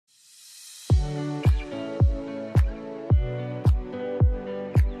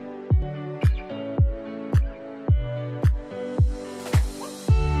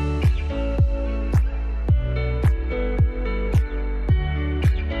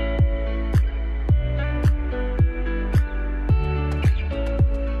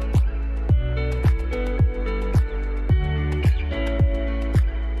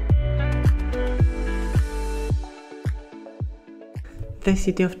The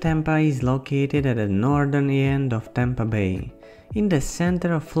city of Tampa is located at the northern end of Tampa Bay, in the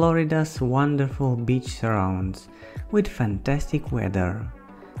center of Florida's wonderful beach surrounds, with fantastic weather.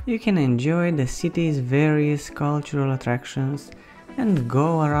 You can enjoy the city's various cultural attractions and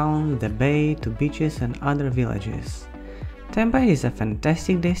go around the bay to beaches and other villages. Tampa is a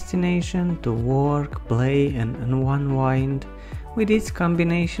fantastic destination to work, play and unwind, with its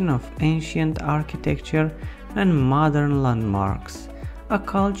combination of ancient architecture and modern landmarks, a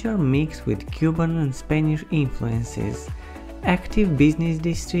culture mixed with Cuban and Spanish influences, active business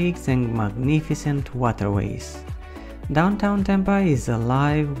districts and magnificent waterways. Downtown Tampa is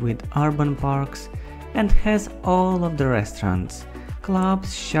alive with urban parks and has all of the restaurants,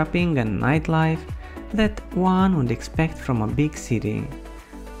 clubs, shopping and nightlife that one would expect from a big city.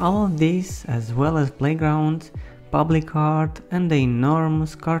 All of this, as well as playgrounds, public art and the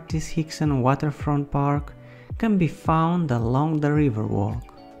enormous Curtis Hickson waterfront park, can be found along the Riverwalk.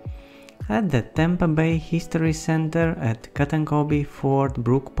 At the Tampa Bay History Center at Cottoncobe Fort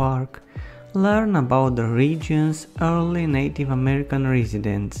Brook Park, learn about the region's early Native American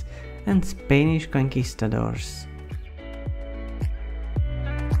residents and Spanish conquistadors.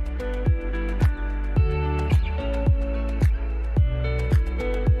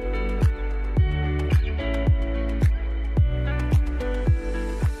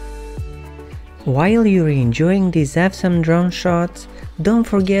 While you're enjoying these awesome drone shots, don't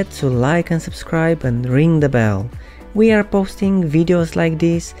forget to like and subscribe and ring the bell. We are posting videos like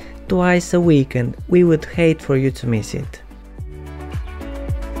this twice a week and we would hate for you to miss it.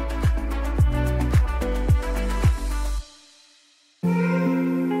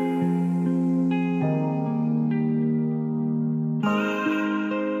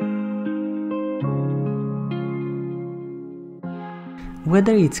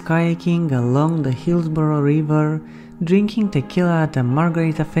 Whether it's kayaking along the Hillsborough River, drinking tequila at a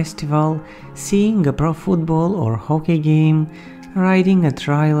margarita festival, seeing a pro football or hockey game, riding a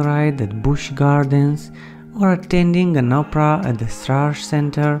trail ride at Busch Gardens, or attending an opera at the Strash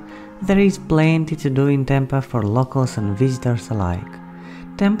Center, there is plenty to do in Tampa for locals and visitors alike.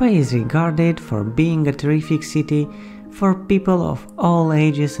 Tampa is regarded for being a terrific city for people of all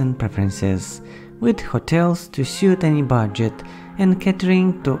ages and preferences, with hotels to suit any budget and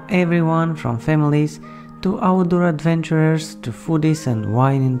catering to everyone from families to outdoor adventurers to foodies and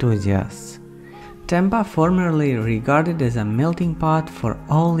wine enthusiasts. Tampa, formerly regarded as a melting pot for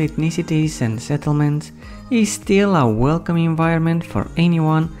all ethnicities and settlements, is still a welcome environment for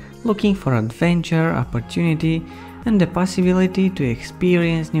anyone looking for adventure, opportunity, and the possibility to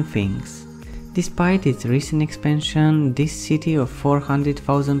experience new things. Despite its recent expansion, this city of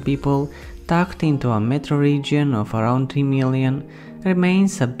 400,000 people tucked into a metro region of around 3 million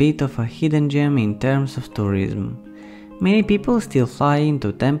remains a bit of a hidden gem in terms of tourism. Many people still fly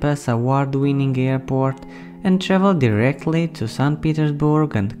into Tampa's award-winning airport and travel directly to St.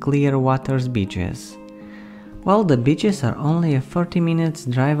 Petersburg and Clearwater's beaches. While the beaches are only a 40 minutes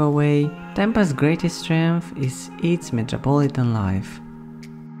drive away, Tampa's greatest strength is its metropolitan life.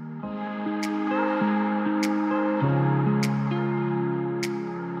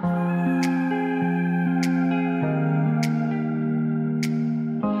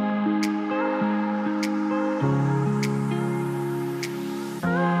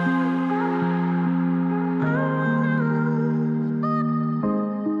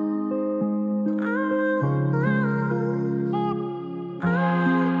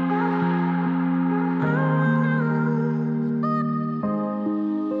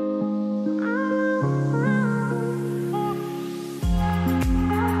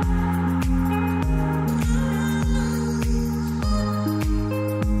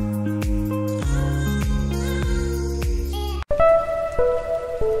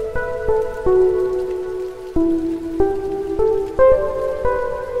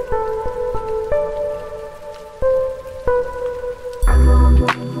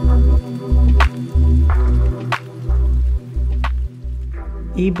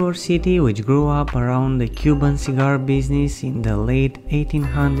 Ybor City, which grew up around the Cuban cigar business in the late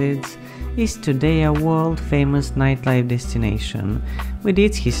 1800s, is today a world-famous nightlife destination, with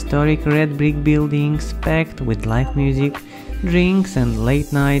its historic red brick buildings packed with live music, drinks and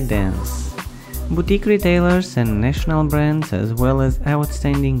late-night dance. Boutique retailers and national brands, as well as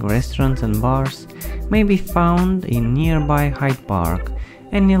outstanding restaurants and bars, may be found in nearby Hyde Park,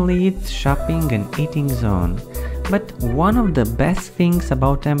 an elite shopping and eating zone. But one of the best things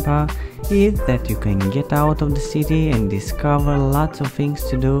about Tampa is that you can get out of the city and discover lots of things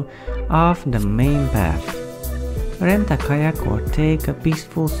to do off the main path. Rent a kayak or take a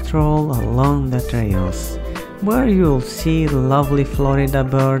peaceful stroll along the trails. where you'll see lovely Florida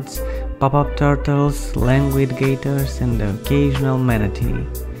birds, pop-up turtles, languid gators, and the occasional manatee.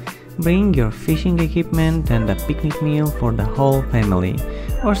 Bring your fishing equipment and a picnic meal for the whole family,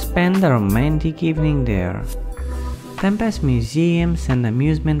 or spend a romantic evening there. Tampa's museums and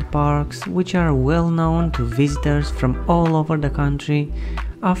amusement parks, which are well known to visitors from all over the country,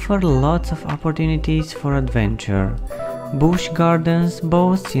 offer lots of opportunities for adventure. Busch Gardens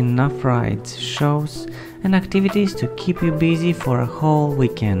boasts enough rides, shows, and activities to keep you busy for a whole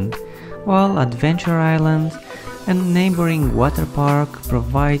weekend, while Adventure Island and neighboring water park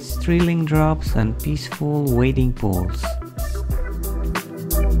provides thrilling drops and peaceful wading pools.